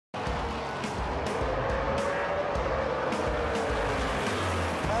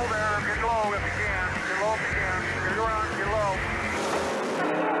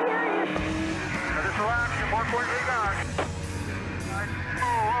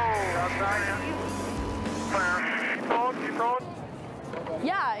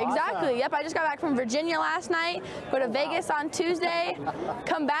Yeah, exactly. Awesome. Yep, I just got back from Virginia last night, go to Vegas on Tuesday,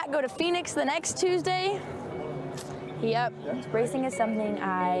 come back, go to Phoenix the next Tuesday. Yep. Racing is something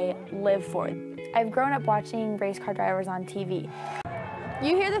I live for. I've grown up watching race car drivers on TV.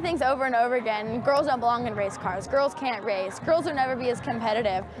 You hear the things over and over again. Girls don't belong in race cars. Girls can't race. Girls will never be as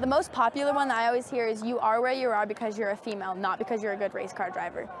competitive. The most popular one that I always hear is you are where you are because you're a female, not because you're a good race car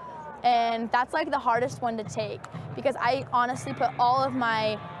driver. And that's like the hardest one to take because I honestly put all of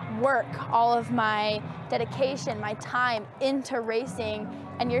my work, all of my dedication, my time into racing,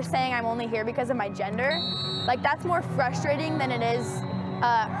 and you're saying I'm only here because of my gender? Like, that's more frustrating than it is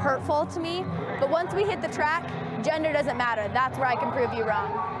hurtful to me. But once we hit the track, gender doesn't matter. That's where I can prove you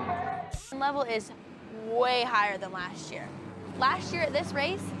wrong. The level is way higher than last year. Last year at this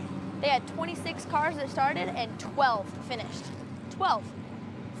race, they had 26 cars that started and 12 finished. 12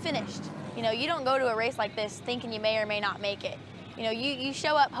 finished. You know, you don't go to a race like this thinking you may or may not make it. You know, you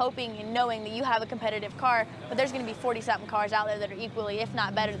show up hoping and knowing that you have a competitive car, but there's going to be 40-something cars out there that are equally, if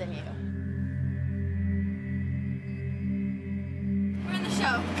not better than you. We're in the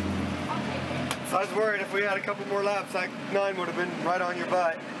show. I was worried if we had a couple more laps, like 9 would have been right on your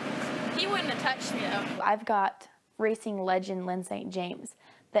butt. He wouldn't have touched me, though. I've got racing legend Lynn St. James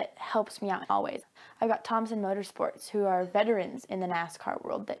that helps me out always. I've got Thompson Motorsports, who are veterans in the NASCAR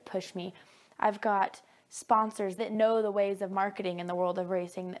world, that push me. I've got sponsors that know the ways of marketing in the world of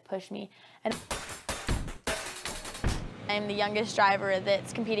racing that push me. And I'm the youngest driver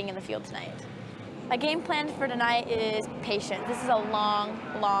that's competing in the field tonight. My game plan for tonight is patience. This is a long,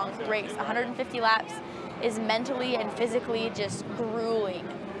 long race. 150 laps is mentally and physically just grueling.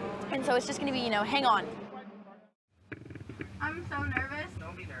 And so it's just gonna be, you know, hang on. I'm so nervous.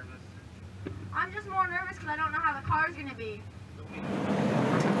 Don't be nervous. I'm just more nervous because I don't know how the car's gonna be.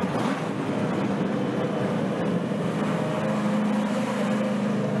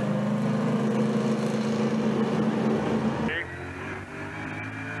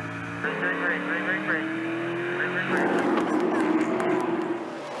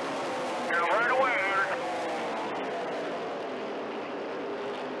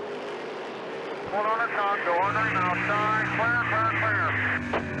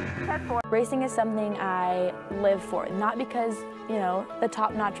 Racing is something I live for, not because, you know, the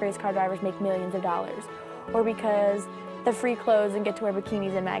top-notch race car drivers make millions of dollars, or because the free clothes and get to wear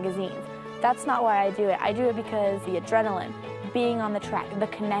bikinis in magazines. That's not why I do it. I do it because the adrenaline, being on the track, the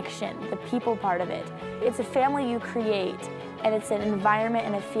connection, the people part of it. It's a family you create, and it's an environment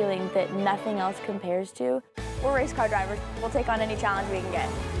and a feeling that nothing else compares to. We're race car drivers. We'll take on any challenge we can get.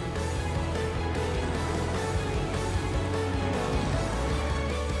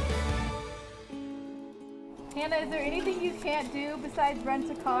 Hannah, is there anything you can't do besides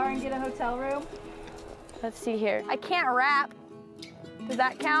rent a car and get a hotel room? Let's see here. I can't rap. Does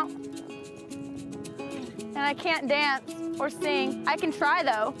that count? And I can't dance or sing. I can try,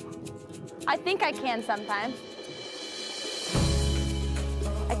 though. I think I can sometimes.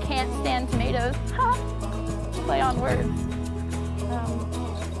 I can't stand tomatoes. Ha! Play on words.